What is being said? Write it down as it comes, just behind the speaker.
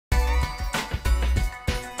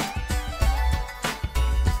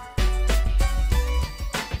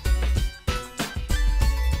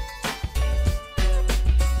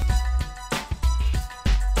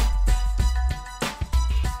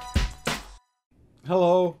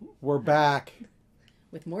Hello, we're back.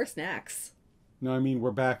 With more snacks. No, I mean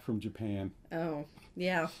we're back from Japan. Oh,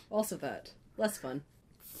 yeah. Also that. Less fun.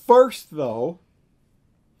 First, though,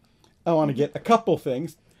 I want to get a couple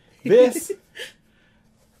things. This,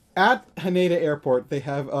 at Haneda Airport, they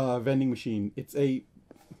have a vending machine. It's a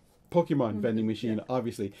Pokemon vending machine,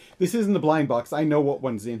 obviously. This isn't the blind box. I know what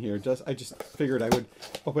one's in here. I just figured I would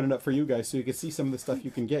open it up for you guys so you could see some of the stuff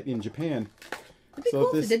you can get in Japan. It'd be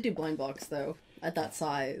cool if they did do blind box, though, at that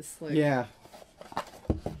size. Like, yeah.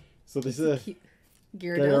 So this is a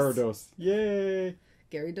Gyarados. Yay!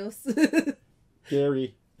 Gyarados.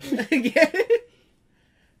 Gary.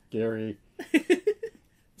 Gary.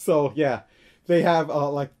 So, yeah. They have,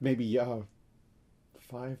 like, maybe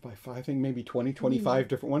 5 by 5 thing, maybe 20, 25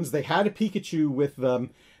 different ones. They had a Pikachu with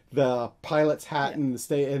the pilot's hat and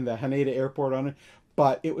the Haneda Airport on it,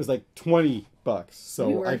 but it was like $20.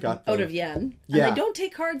 So I got out of yen. Yeah. And they don't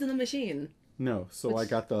take cards in the machine. No, so I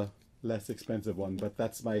got the less expensive one, but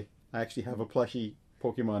that's I actually have a plushie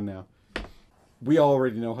Pokemon now. We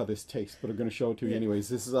already know how this tastes, but I'm going to show it to you anyways.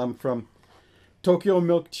 This is from Tokyo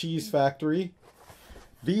Milk Cheese Factory.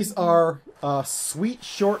 These are sweet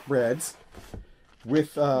shortbreads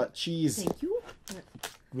with cheese. Thank you.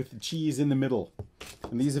 With the cheese in the middle.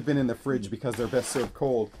 And these have been in the fridge because they're best served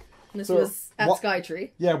cold. This was at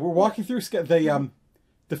Skytree. Yeah, we're walking through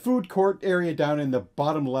the food court area down in the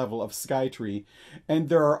bottom level of Skytree, and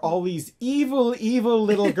there are all these evil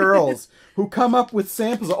little girls who come up with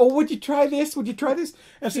samples. Oh, would you try this? Would you try this?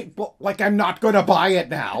 And I say, well, like, I'm not going to buy it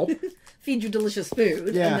now. Feed you delicious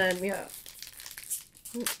food. Yeah. And then, yeah.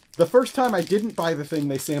 The first time I didn't buy the thing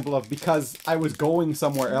they sample of because I was going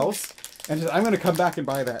somewhere else, and I said, I'm going to come back and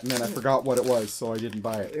buy that, and then I forgot what it was, so I didn't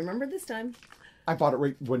buy it. Remember this time. I bought it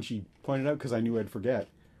right when she pointed out because I knew I'd forget.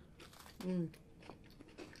 Mm.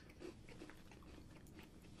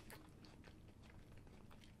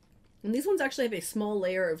 And these ones actually have a small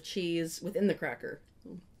layer of cheese within the cracker.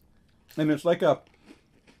 And it's like a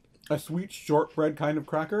sweet shortbread kind of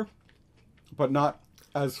cracker, but not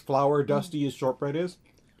as flour dusty as shortbread is.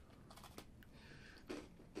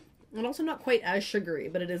 And also not quite as sugary,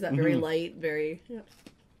 but it is that very light, very... Yeah.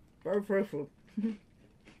 Very food.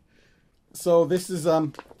 So this is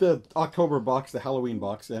the October box, the Halloween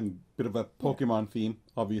box, and bit of a Pokemon theme,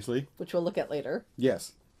 obviously. Which we'll look at later.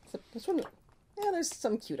 Yes. So this one, yeah, there's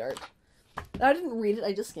some cute art. I didn't read it,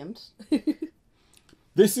 I just skimmed.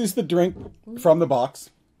 This is the drink from the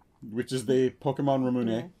box, which is the Pokemon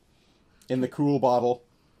Ramune, in the cool bottle.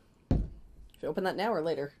 Should we open that now or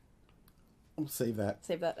later? I'll save that.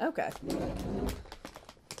 Save that? Okay.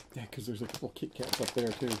 Yeah, because there's a couple Kit Kats up there,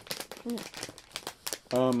 too.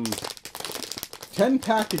 10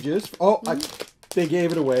 packages. Oh, they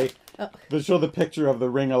gave it away. Oh. They show the picture of the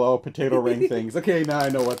ring-a-lo potato ring things. Okay, now I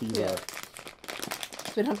know what these are.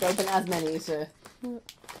 So we don't have to open as many, so...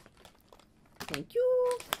 Thank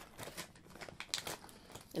you.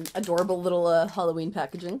 And adorable little Halloween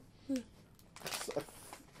packaging.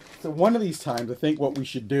 So one of these times, I think what we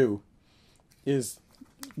should do is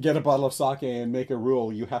get a bottle of sake and make a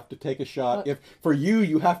rule. You have to take a shot. If for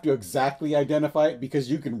you have to exactly identify it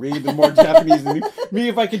because you can read the more Japanese than me. Me,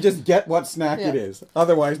 if I can just get what snack it is.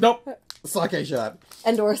 Otherwise, nope. Sake shot.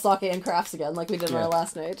 And or sake and crafts again, like we did on our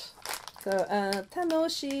last night. So,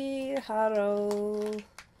 Tanoshi Halloween.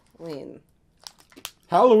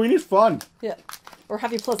 Halloween is fun. Yeah. Or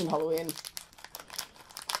Happy Pleasant Halloween.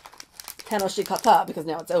 Tanoshi Kata, because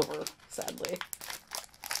now it's over, sadly.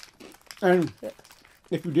 And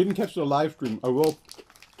if you didn't catch the live stream, I will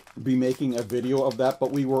be making a video of that,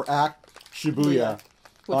 but we were at Shibuya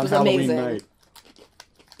on Halloween night.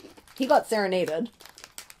 He got serenaded.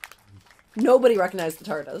 Nobody recognized the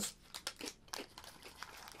TARDIS.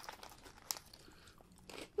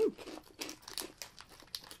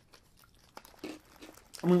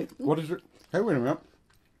 I mean, what is it? Hey, wait a minute.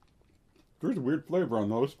 There's a weird flavor on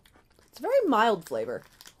those. It's a very mild flavor.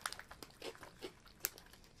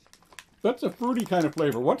 That's a fruity kind of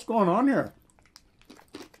flavor. What's going on here?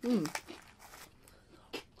 Is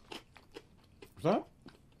that?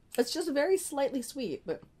 It's just very slightly sweet,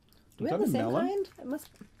 but do we have the same melon? kind? It must.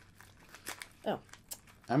 Oh.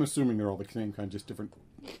 I'm assuming they're all the same kind, just different.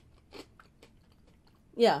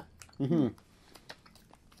 Yeah.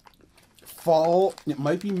 Fall. It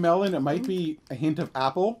might be melon. It might be a hint of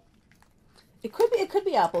apple. It could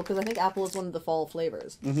be apple, because I think apple is one of the fall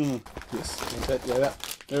flavors. Yes.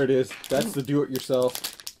 There it is. That's the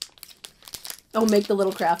do-it-yourself. Oh, make the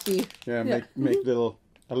little crafty. Yeah, make little...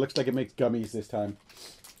 It looks like it makes gummies this time.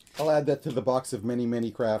 I'll add that to the box of many, many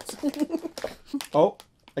crafts. Oh,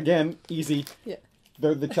 again, easy. Yeah.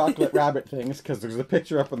 They're the chocolate rabbit things because there's a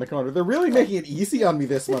picture up in the corner. They're really making it easy on me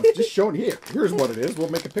this month. Just showing here. Here's what it is. We'll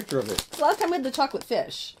make a picture of it. Last time we had the chocolate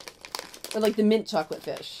fish. Or like the mint chocolate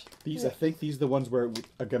fish. These, I think these are the ones where,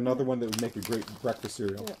 again, another one that would make a great breakfast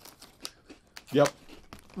cereal. Yep.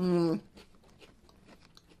 The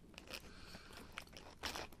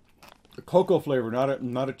cocoa flavor,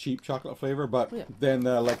 not a cheap chocolate flavor, but then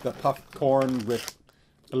like the puffed corn with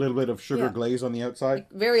a little bit of sugar glaze on the outside.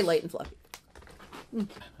 Like very light and fluffy.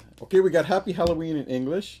 Okay, we got Happy Halloween in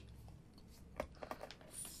English.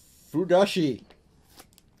 Fugashi.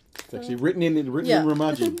 It's actually written in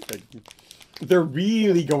Romaji. They're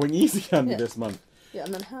really going easy on me this month. Yeah,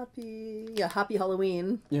 and then Happy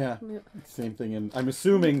Halloween. Yeah, same thing. And I'm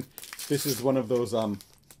assuming this is one of those,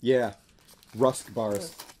 rusk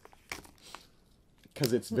bars.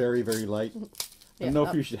 Because it's very, very light. I don't know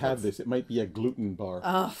if you should have this. It might be a gluten bar.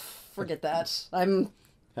 Oh, forget that.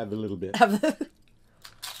 Have a little bit.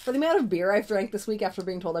 For the amount of beer I've drank this week after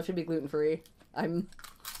being told I should be gluten-free,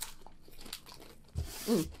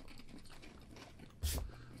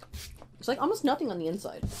 It's like almost nothing on the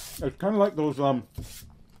inside. It's kind of like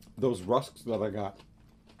those rusks that I got.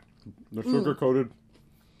 They're sugar-coated.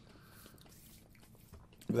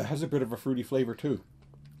 That has a bit of a fruity flavor, too.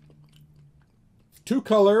 2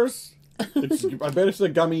 colors. I bet it's a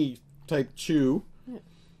gummy type chew.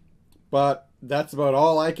 But that's about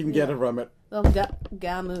all I can get from it. Well,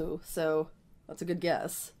 Gamu, so that's a good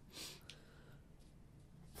guess.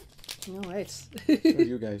 All right. So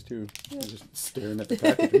you guys, too. Just staring at the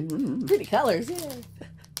package. Pretty colors, yeah.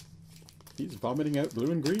 He's vomiting out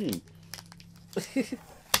blue and green.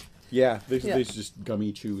 Yeah, these are just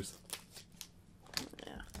gummy chews.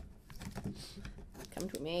 Yeah. Come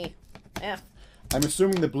to me. Yeah. I'm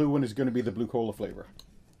assuming the blue one is going to be the blue cola flavor.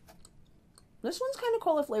 This one's kind of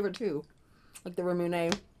cola flavored too. Like the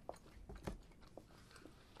Ramune.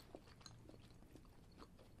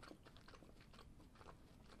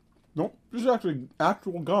 Nope, this is actually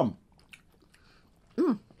actual gum.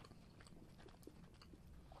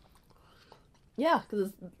 Yeah,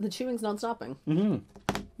 because the chewing's not stopping.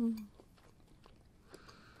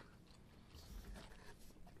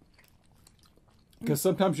 Because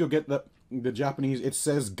sometimes you'll get the Japanese, it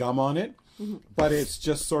says gum on it, but it's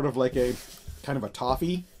just sort of like a kind of a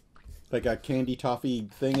toffee, like a candy toffee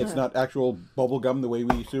thing. It's not actual bubble gum the way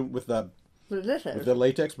we assume with the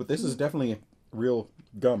latex, but this is definitely real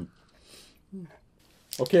gum.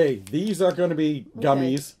 Okay, these are going to be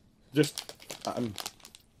gummies. Just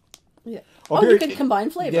you can combine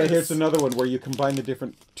flavors. Yeah, here's another one where you combine the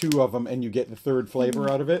different 2 of them and you get the 3rd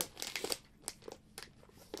flavor out of it.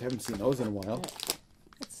 I haven't seen those in a while.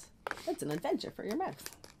 It's an adventure for your mouth.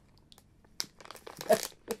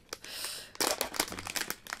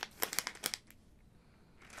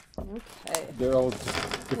 Okay. They're all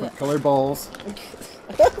just different colored balls.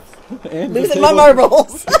 And losing my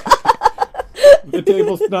marbles. The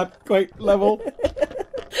table's not quite level.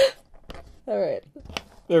 All right.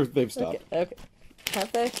 They've stopped. Okay.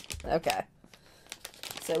 Have they? Okay.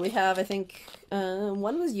 So we have, I think,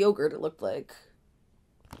 one was yogurt, it looked like.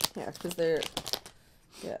 Yeah, because they're,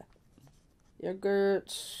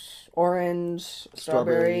 yogurt, orange,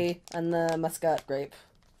 strawberry, and the Muscat grape.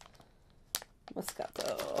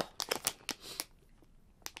 Moscato.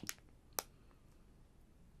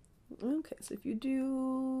 Okay, so if you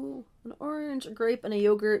do an orange, a grape, and a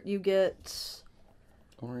yogurt, you get...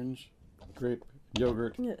 Orange, grape,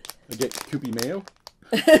 yogurt. Yeah. I get Kewpie mayo.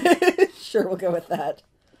 Sure, we'll go with that.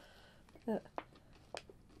 It's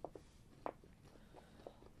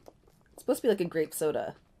supposed to be like a grape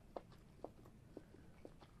soda.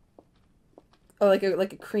 Oh, like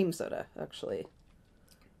a cream soda, actually.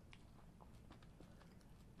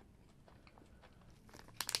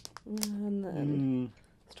 And then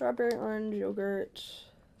strawberry, orange, yogurt.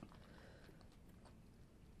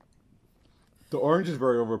 The orange is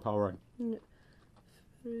very overpowering. I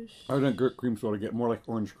don't get cream soda, get more like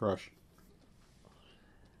Orange Crush.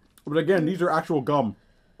 But again, these are actual gum.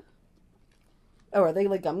 Oh, are they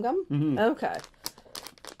like gum? Mm-hmm. Okay.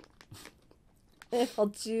 I'll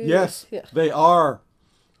do... Yes, they are.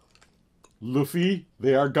 Luffy,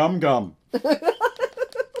 they are gum.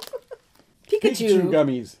 Pikachu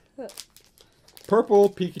gummies. Purple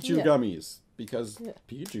Pikachu gummies. Because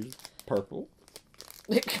Pikachu's purple.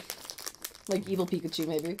 Like evil Pikachu,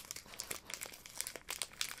 maybe.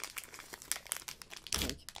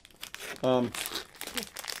 Little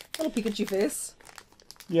Pikachu face.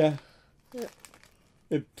 Yeah.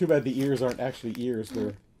 Too bad the ears aren't actually ears. They're...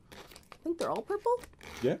 I think they're all purple?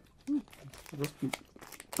 Yeah.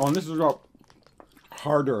 Oh, and this is a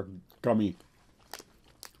harder gummy.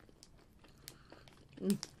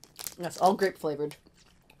 Yes, all grape flavored.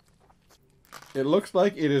 It looks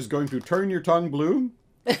like it is going to turn your tongue blue.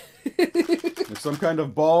 There's some kind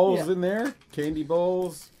of balls in there. Candy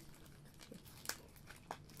balls.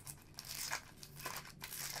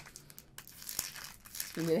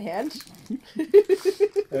 Give me a hand. I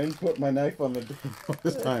didn't put my knife on the door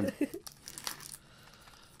this time.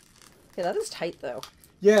 Yeah, that is tight though.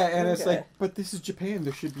 Yeah, and it's Okay. like, but this is Japan.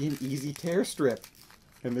 There should be an easy tear strip.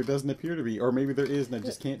 And there doesn't appear to be. Or maybe there is and I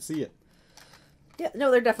just can't see it. Yeah,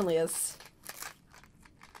 no, there definitely is.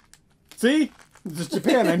 See? This is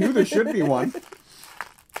Japan. I knew there should be one.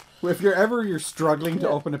 If you're struggling to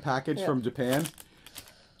open a package from Japan,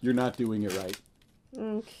 you're not doing it right.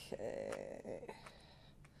 Okay.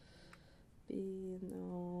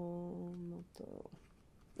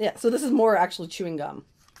 Yeah, so this is more actually chewing gum.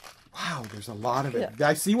 Wow, there's a lot of it. Yeah.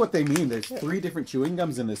 I see what they mean. There's 3 different chewing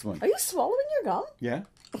gums in this one. Are you swallowing your gum? Yeah.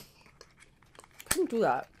 Don't do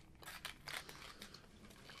that.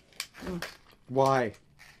 Why?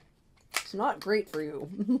 It's not great for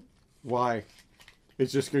you. Why?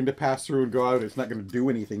 It's just going to pass through and go out. It's not going to do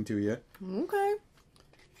anything to you. Okay.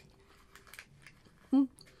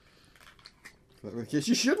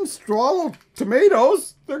 You shouldn't swallow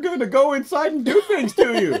tomatoes. They're going to go inside and do things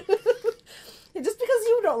to you. Just because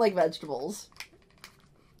you don't like vegetables.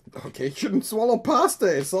 Okay, you shouldn't swallow pasta.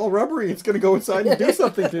 It's all rubbery. It's going to go inside and do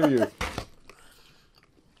something to you.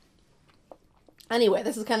 Anyway,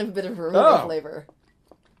 this is kind of a bit of a removal flavor.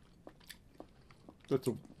 That's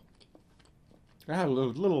a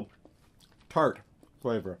little tart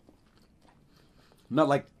flavor. Not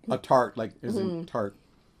like a tart, like as in tart.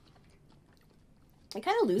 It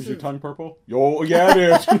kind of loses. Is your tongue purple? Oh, yeah, it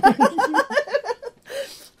is.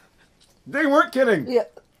 They weren't kidding. Yeah.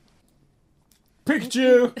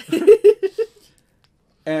 Pikachu.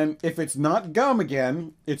 And if it's not gum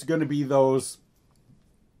again, it's going to be those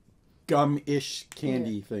gum-ish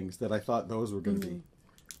candy things that I thought those were going to be.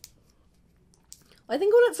 I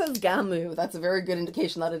think when it says gamu, that's a very good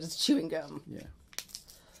indication that it is chewing gum. Yeah.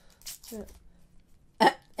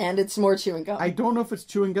 And it's more chewing gum. I don't know if it's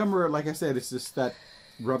chewing gum or, like I said, it's just that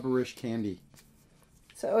rubberish candy.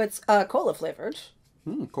 So it's cola flavored.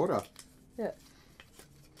 Coda. Yeah.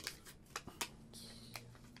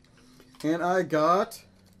 And I got...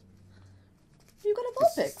 You got a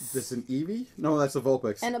Vulpix. This an Eevee? No, that's a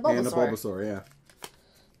Vulpix. And a Bulbasaur. And a Bulbasaur, yeah.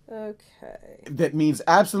 Okay. That means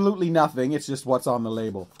absolutely nothing. It's just what's on the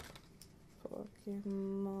label.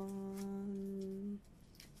 Pokemon.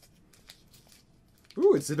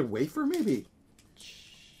 Ooh, is it a wafer maybe?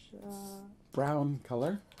 Brown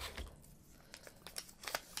color.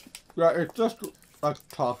 Yeah, it's just a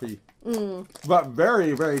toffee. But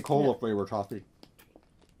very, very cola flavor toffee.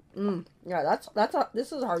 Yeah,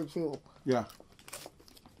 this is hard to chew. Yeah.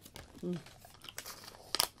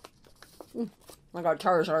 My God,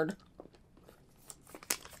 Charizard.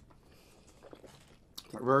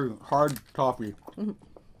 Very hard toffee. Okay,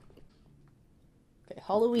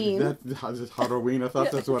 Halloween. Is it Halloween? I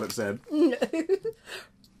thought that's what it said.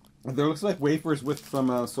 There looks like wafers with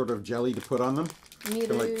some sort of jelly to put on them. They're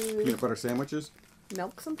like peanut butter sandwiches.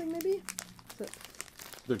 Milk something maybe?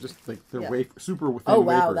 They're just like they're super thin oh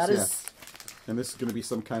wow, wafers. that is. And this is going to be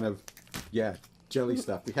some kind of jelly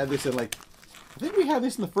stuff. We had this in I think we had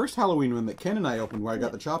this in the first Halloween one that Ken and I opened where I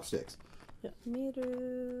got the chopsticks. Yeah. Where's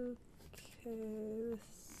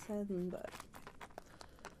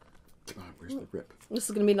the rip? This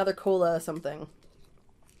is going to be another cola something.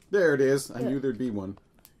 There it is. I knew there'd be one.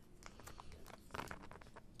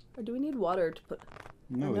 Or do we need water to put...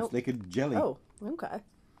 No, it's like a jelly. Oh, okay.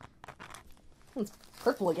 It's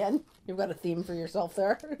purple again. You've got a theme for yourself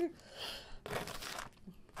there.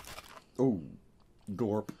 Oh,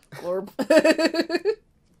 glorp. Glorb.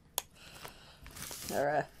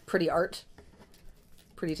 Or pretty art.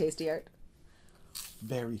 Pretty tasty art.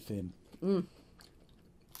 Very thin.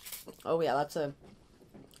 Oh yeah, that's it's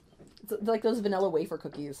like those vanilla wafer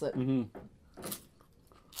cookies that...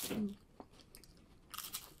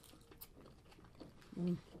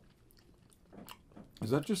 Is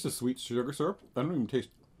that just a sweet sugar syrup? I don't even taste...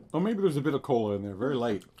 Oh, maybe there's a bit of cola in there. Very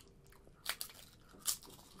light.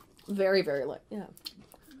 Very, very light, yeah.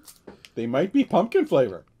 They might be pumpkin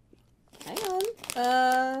flavor. Hang on.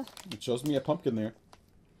 It shows me a pumpkin there.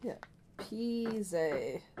 Yeah.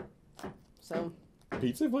 Pizza. So...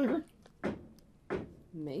 Pizza flavor?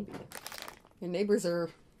 Maybe. Your neighbors are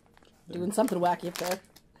doing something wacky up there.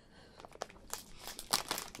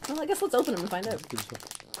 Well, I guess let's open them and find out.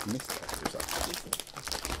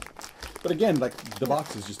 But again, like, the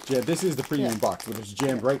box is just jammed. This is the premium box, but it's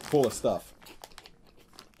jammed right full of stuff.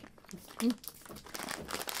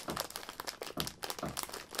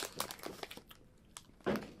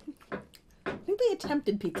 they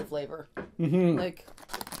attempted pizza flavor. Mm-hmm. Like,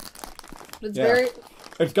 it's Yeah. very...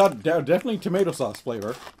 It's got definitely tomato sauce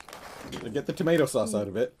flavor. I get the tomato sauce out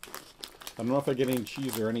of it. I don't know if I get any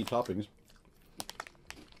cheese or any toppings.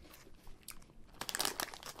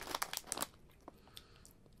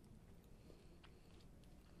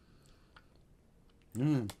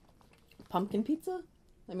 Pumpkin pizza?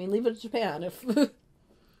 I mean, leave it to Japan if...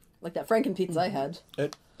 like that Franken pizza I had.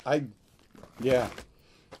 Yeah.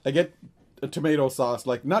 I get a tomato sauce,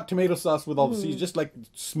 like not tomato sauce with all the seeds, just like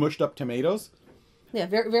smushed up tomatoes. Yeah,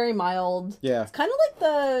 very very mild. Yeah. It's kind of like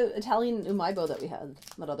the Italian umaibo that we had in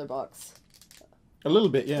that other box. A little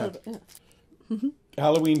bit, A yeah. little bit, yeah.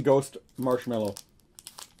 Halloween ghost marshmallow.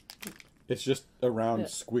 It's just a round Yeah.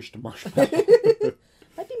 squished marshmallow.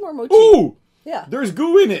 Might be more mochi. Ooh! Yeah. There's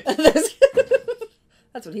goo in it!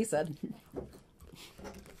 That's what he said.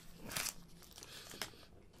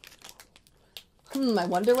 I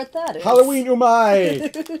wonder what that is. Halloween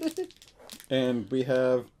umai! And we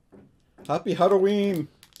have Happy Halloween!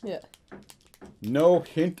 Yeah. No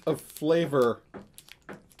hint of flavor.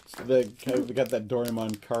 So we got that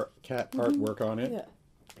Doraemon cat artwork on it. Yeah.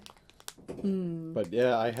 But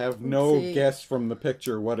yeah, I have no see. guess from the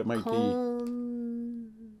picture what it might be.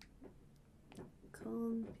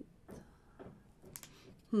 Con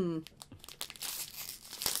pizza.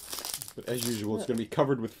 But as usual, it's going to be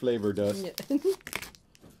covered with flavor dust. Yeah.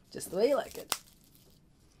 Just the way you like it.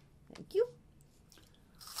 Thank you.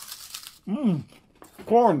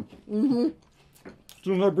 Corn! Mm-hmm. As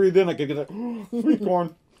soon as I breathe in, I can get that sweet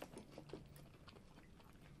corn.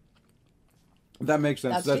 That makes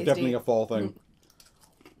sense. That's That's tasty. definitely a fall thing.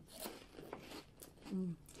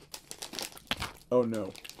 Oh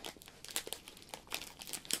no.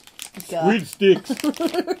 Got Sweet sticks!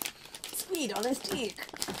 sweet on a stick.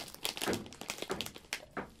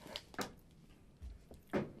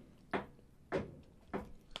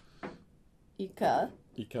 Ika.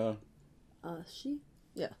 She?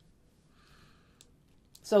 Yeah.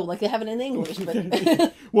 So, like, they have it in English,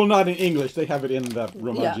 but... Well, not in English. They have it in the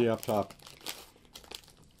Romaji up top.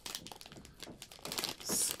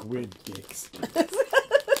 Squid dicks.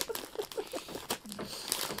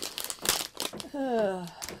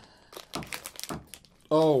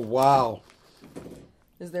 Oh, wow.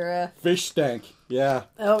 Is there a... Fish stank. Yeah.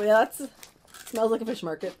 Oh, yeah, that's... Smells like a fish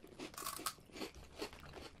market.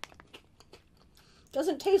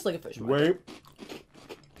 Doesn't taste like a fish market. Wait.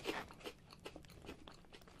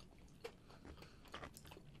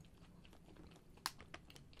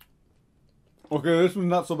 Okay, this one's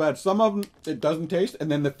not so bad. Some of them, it doesn't taste, and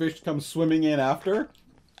then the fish comes swimming in after.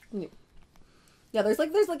 Yeah, there's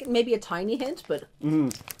like maybe a tiny hint, but... No,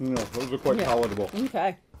 those are quite palatable.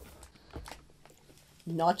 Okay.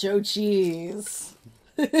 Nacho cheese.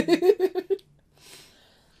 The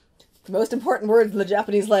most important word in the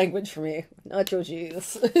Japanese language for me. Nacho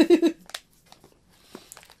cheese.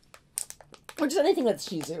 Or just anything that's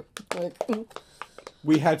shizu. Like,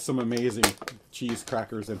 We had some amazing cheese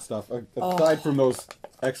crackers and stuff. Aside from those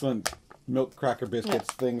excellent milk cracker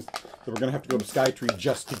biscuits things that we're going to have to go to Skytree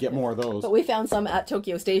just to get more of those. but we found some at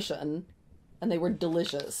Tokyo Station, and they were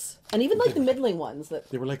delicious. And even like the middling ones that...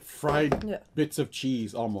 They were like fried Yeah. bits of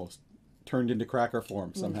cheese almost, turned into cracker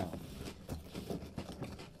form somehow.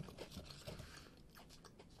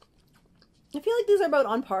 I feel like these are about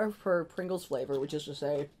on par for Pringles flavor, which is to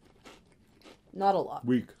say, not a lot.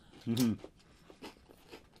 Weak.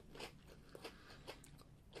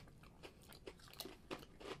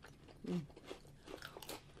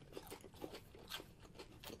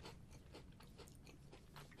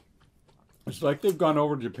 It's like they've gone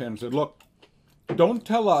over to Japan and said, look, don't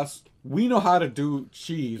tell us we know how to do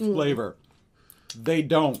cheese flavor. They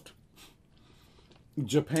don't.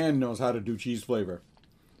 Japan knows how to do cheese flavor.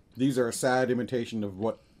 These are a sad imitation of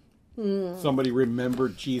what somebody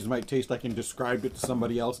remembered cheese might taste like and described it to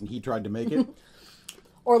somebody else and he tried to make it.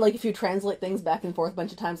 Or like if you translate things back and forth a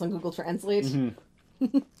bunch of times on Google Translate.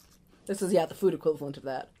 This is, the food equivalent of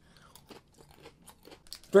that.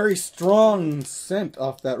 Very strong scent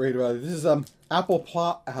off that radio valley. This is apple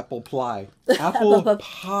pie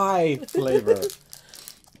flavor.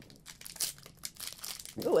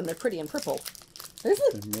 Oh, and they're pretty and purple. There's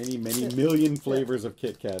a... Many million flavors of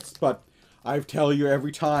Kit Kats. But I tell you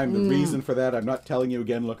every time, the reason for that, I'm not telling you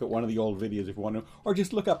again, look at one of the old videos if you want to, or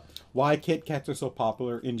just look up why Kit Kats are so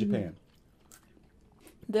popular in Japan.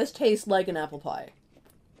 This tastes like an apple pie.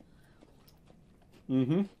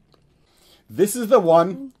 This is the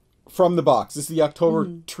one from the box. This is the October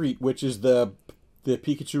treat, which is the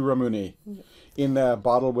Pikachu Ramune in the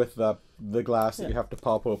bottle with the glass that you have to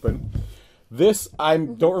pop open. This, I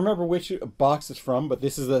don't remember which box it's from, but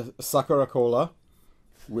this is a Sakura Cola,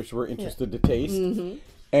 which we're interested to taste. Mm-hmm.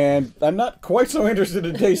 And I'm not quite so interested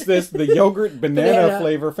to taste this, the yogurt banana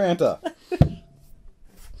flavor Fanta.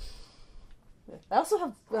 I also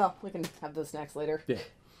have, well, we can have those snacks later. Yeah.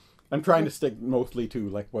 I'm trying to stick mostly to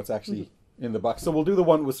like what's actually in the box. So we'll do the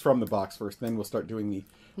one that was from the box first, then we'll start doing the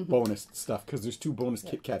bonus stuff, because there's 2 bonus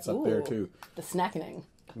Kit Kats up there too. The snackening.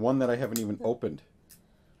 One that I haven't even opened.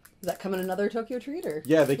 Does that come in another Tokyo treat, or?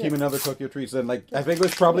 Yeah, they came in other Tokyo treats, and like I think it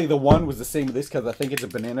was probably the one was the same with this, because I think it's a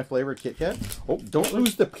banana flavored Kit Kat. Oh, don't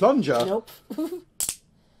lose the plunger. Nope.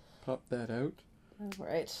 Pop that out. All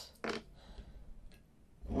right.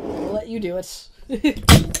 We'll let you do it.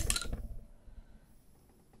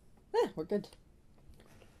 We're good.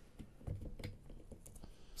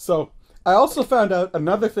 So, I also found out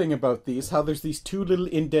another thing about these, how there's these 2 little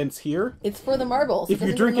indents here. It's for the marbles. If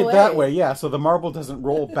you drink it that way, yeah, so the marble doesn't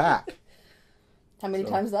roll back. How many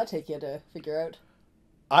times does that take you to figure out?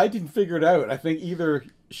 I didn't figure it out. I think either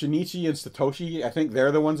Shinichi and Satoshi, I think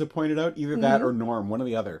they're the ones that pointed out, either that or Norm, one or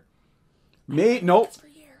the other. Nope. For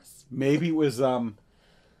years. Maybe it was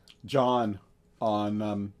John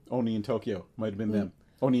on Oni in Tokyo. Might have been them.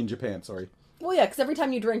 Oni in Japan, sorry. Well, yeah, because every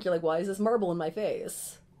time you drink, you're like, why is this marble in my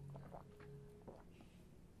face?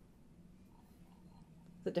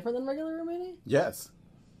 Is it different than regular Rumini? Yes.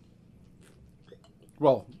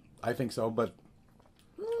 Well, I think so, but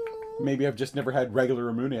maybe I've just never had regular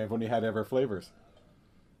Ramune. I've only had ever flavors.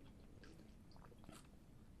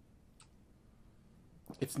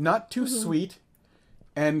 It's not too sweet,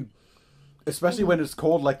 and especially when it's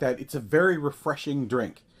cold like that, it's a very refreshing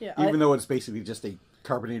drink. Yeah, even though it's basically just a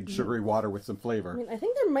carbonated sugary water with some flavor. I mean, I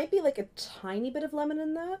think there might be like a tiny bit of lemon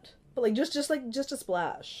in that, but like just a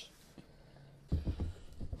splash.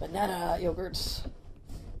 Banana yogurt.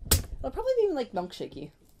 It'll probably be like milkshakey,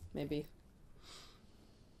 maybe.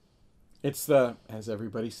 It's the, as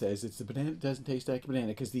everybody says, it's the banana that doesn't taste like a banana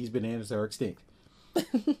because these bananas are extinct.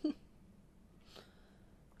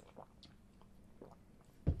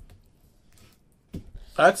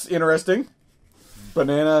 That's interesting.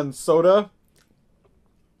 Banana and soda.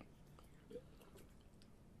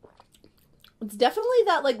 It's definitely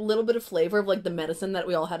that like little bit of flavor of like the medicine that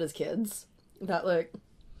we all had as kids. That like.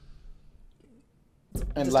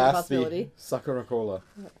 And last, the Sakura Cola.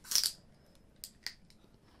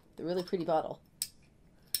 The really pretty bottle.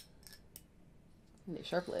 And a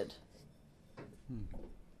sharp lid.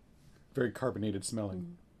 Very carbonated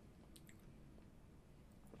smelling.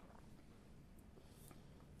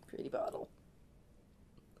 Pretty bottle.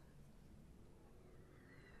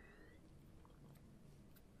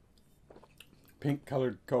 Pink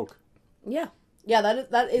colored Coke. Yeah. Yeah,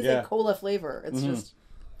 that is a cola flavor. It's just...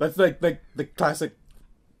 That's like the classic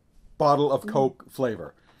bottle of Coke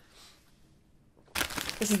flavor.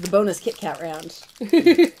 This is the bonus Kit Kat round.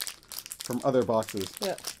 From other boxes.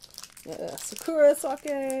 Yeah. Sakura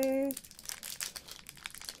sake.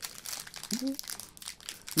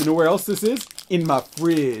 You know where else this is? In my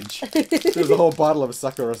fridge. There's a whole bottle of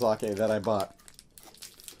Sakura sake that I bought.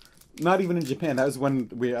 Not even in Japan. That was when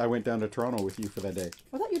I went down to Toronto with you for that day.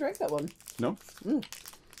 I thought you drank that one. No?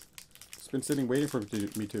 It's been sitting waiting for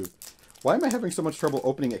me to. Why am I having so much trouble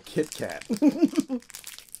opening a Kit Kat?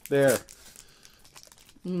 There.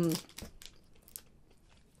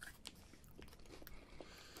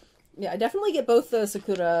 Yeah, I definitely get both the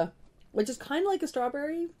Sakura, which is kind of like a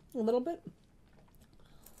strawberry, a little bit.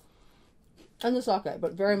 And the sake,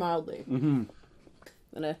 but very mildly.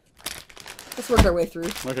 Let's work our way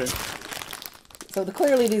through. Okay. So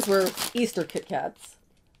clearly these were Easter Kit Kats.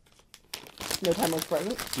 No time like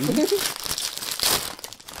present.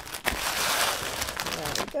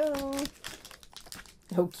 There we go.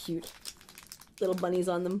 Oh, cute. Little bunnies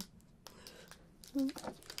on them.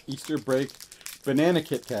 Easter break banana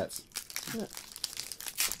Kit Kats.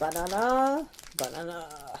 Banana. Banana.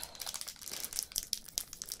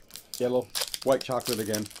 Yellow. White chocolate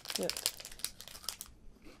again. Yep.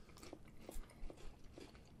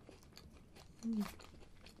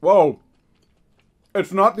 Whoa!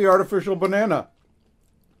 It's not the artificial banana.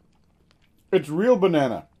 It's real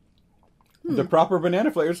banana. The proper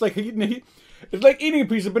banana flavor. It's like eating a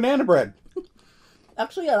piece of banana bread.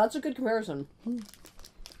 Actually, yeah, that's a good comparison.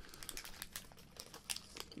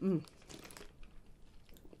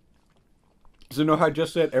 So you know how I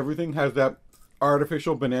just said everything has that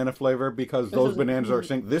artificial banana flavor because those bananas are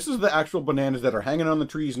extinct? This is the actual bananas that are hanging on the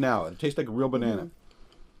trees now. It tastes like a real banana.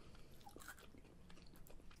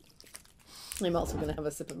 I'm also going to have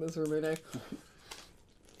a sip of Muzurumune.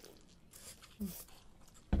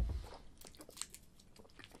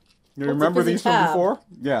 You remember fizzy these tab. from before?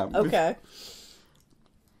 Yeah. Okay.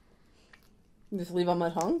 Just leave on my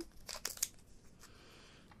tongue.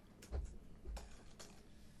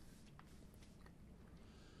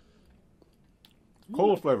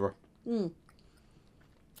 Cola flavor. It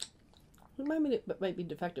might be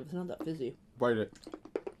defective. It's not that fizzy. Bite it.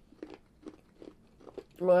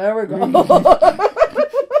 Well, there we go.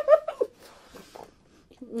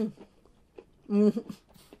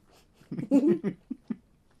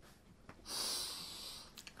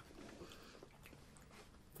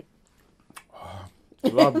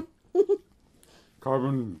 Love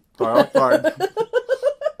carbon dioxide.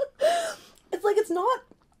 It's like it's not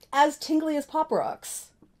as tingly as Pop Rocks.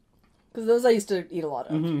 Because those I used to eat a lot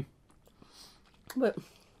of. But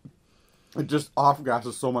It just off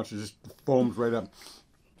gases so much, it just foams right up.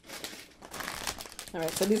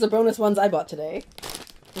 alright, so these are bonus ones I bought today.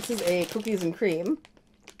 This is a cookies and cream.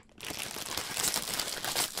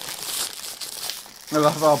 I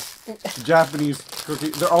love how Japanese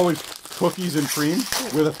cookies, they're always cookies and cream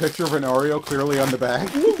with a picture of an Oreo clearly on the bag.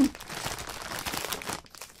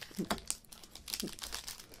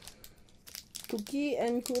 Cookie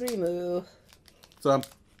and creamu. It's a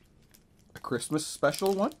Christmas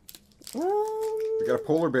special one. We got a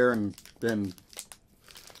polar bear and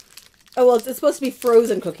Oh, well, it's supposed to be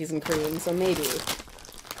frozen cookies and cream, so maybe.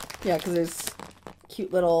 Yeah, because there's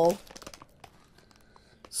cute little...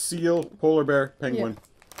 seal, polar bear, penguin.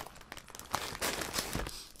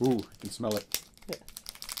 Yeah. Ooh, you can smell it. Yeah.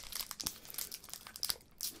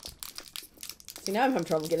 See, now I'm having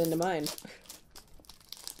trouble getting into mine.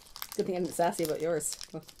 Good thing I'm sassy about yours.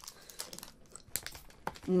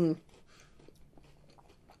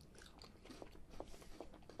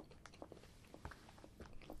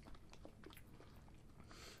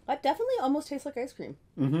 That definitely almost tastes like ice cream.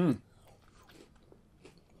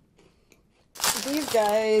 These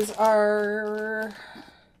guys are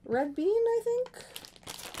red bean, I think?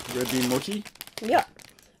 Red bean mochi? Yeah.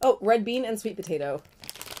 Oh, red bean and sweet potato.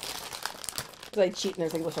 Because I cheat and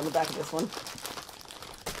there's English on the back of this one.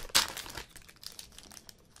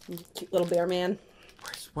 Cute little bear man.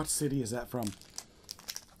 What city is that from?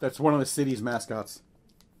 That's one of the city's mascots.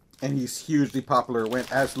 And he's hugely popular.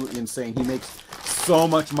 Went absolutely insane. He makes so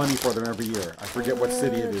much money for them every year. I forget what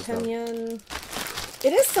city it is, though. Kenyan.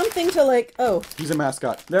 It is something to like, oh. He's a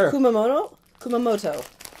mascot. There. Kumamoto.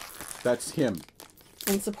 That's him.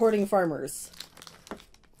 And supporting farmers.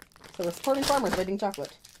 So we're supporting farmers by eating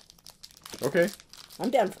chocolate. Okay.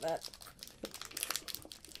 I'm down for that.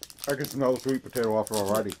 I can smell the sweet potato offer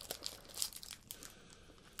already.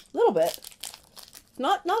 A little bit.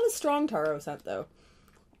 Not a strong taro scent, though.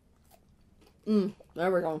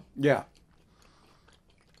 There we go. Yeah.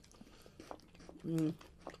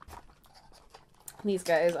 These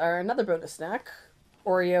guys are another bonus snack.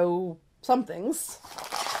 Oreo somethings.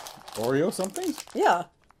 Oreo something? Yeah.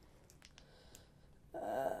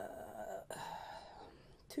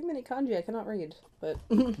 Too many kanji I cannot read, but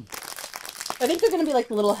I think they're going to be like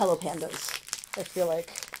the little Hello Pandas. I feel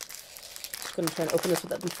like. I'm going to try and open this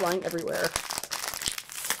without them flying everywhere.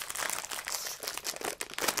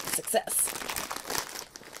 Success.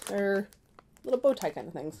 They're little bow tie kind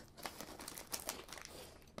of things.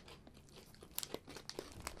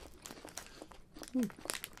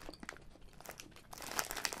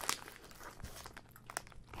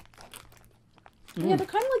 Yeah, they're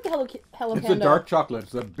kind of like the Hello It's Panda. a dark chocolate.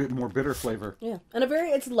 It's a bit more bitter flavor. Yeah, and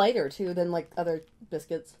it's lighter too than like other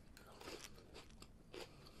biscuits.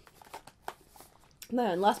 And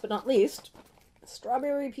then, last but not least,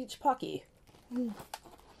 strawberry peach Pocky.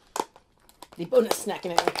 The bonus snack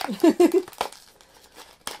in it.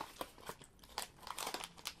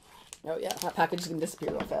 Oh yeah, that package is gonna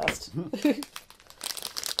disappear real fast.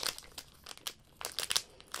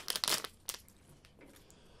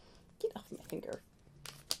 Get off my finger.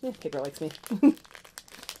 Yeah, Paper likes me.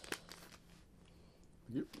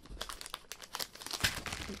 Yep.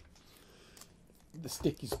 The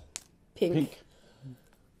stick is Pink.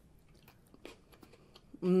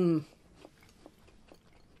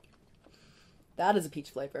 That is a peach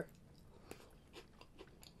flavor.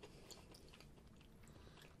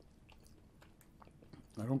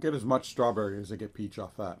 I don't get as much strawberry as I get peach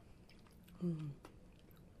off that. It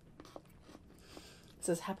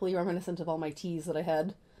says happily reminiscent of all my teas that I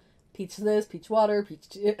had. Peach this, peach water, peach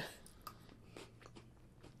tea.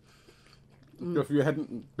 If you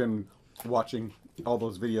hadn't been watching all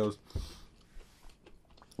those videos,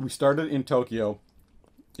 we started in Tokyo,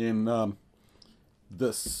 in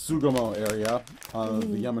the Sugamo area on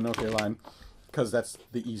the Yamanote line, because that's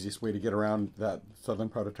the easiest way to get around that southern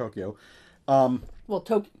part of Tokyo. Well,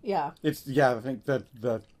 yeah. I think that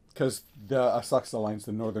the because the Asakusa line's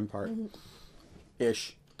the northern part.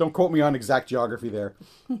 Ish. Don't quote me on exact geography there.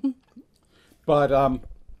 But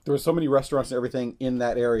there were so many restaurants and everything in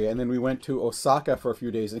that area. And then we went to Osaka for a few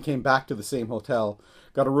days and came back to the same hotel.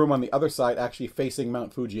 Got a room on the other side actually facing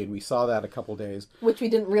Mount Fuji, and we saw that a couple days. Which we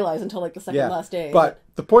didn't realize until like the second last day. But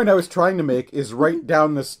the point I was trying to make is right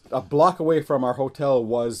down a block away from our hotel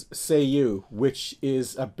was Seiyu, which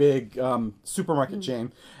is a big supermarket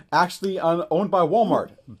chain, actually owned by Walmart.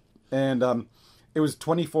 And it was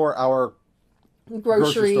 24-hour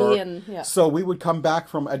grocery store. And yeah. So we would come back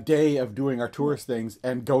from a day of doing our tourist things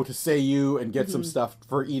and go to Seiyu and get some stuff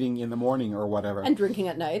for eating in the morning or whatever. And drinking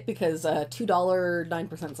at night because $2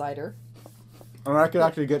 9% cider. And I could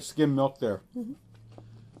actually get skim milk there.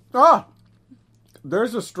 Ah!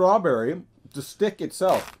 There's a strawberry. The stick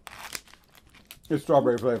itself is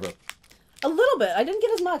strawberry flavor. A little bit. I didn't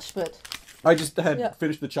get as much, but... I just had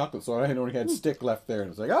finished the chocolate, so I had only had stick left there. And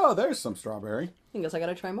it's like, oh, there's some strawberry. I guess I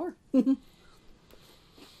gotta try more.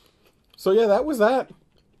 So yeah, that was that.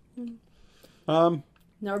 Now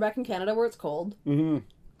we're back in Canada where it's cold. Mm-hmm.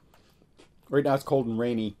 Right now it's cold and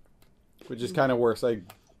rainy, which is kind of worse.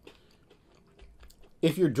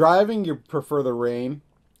 If you're driving, you prefer the rain.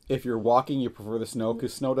 If you're walking, you prefer the snow,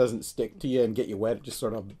 because snow doesn't stick to you and get you wet. It just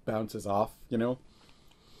sort of bounces off, you know?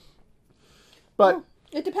 But... Well,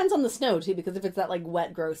 it depends on the snow, too, because if it's that, like,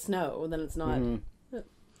 wet, gross snow, then it's not...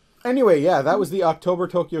 Anyway, yeah, that was the October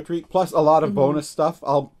Tokyo treat, plus a lot of bonus stuff.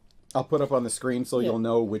 I'll put up on the screen so you'll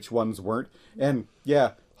know which ones weren't. And,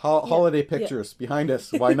 yeah, holiday pictures behind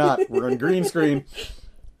us. Why not? We're on green screen.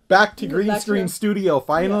 Back to green screen studio,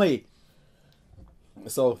 finally. Yeah.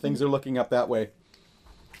 So things are looking up that way.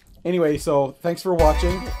 Anyway, so thanks for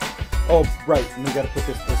watching. Oh, right, and we got to put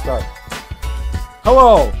this to the start.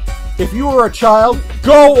 Hello. If you were a child,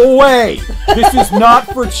 go away. This is not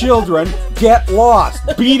for children. Get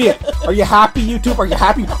lost. Beat it. Are you happy, YouTube? Are you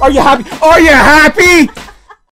happy? Are you happy? Are you happy?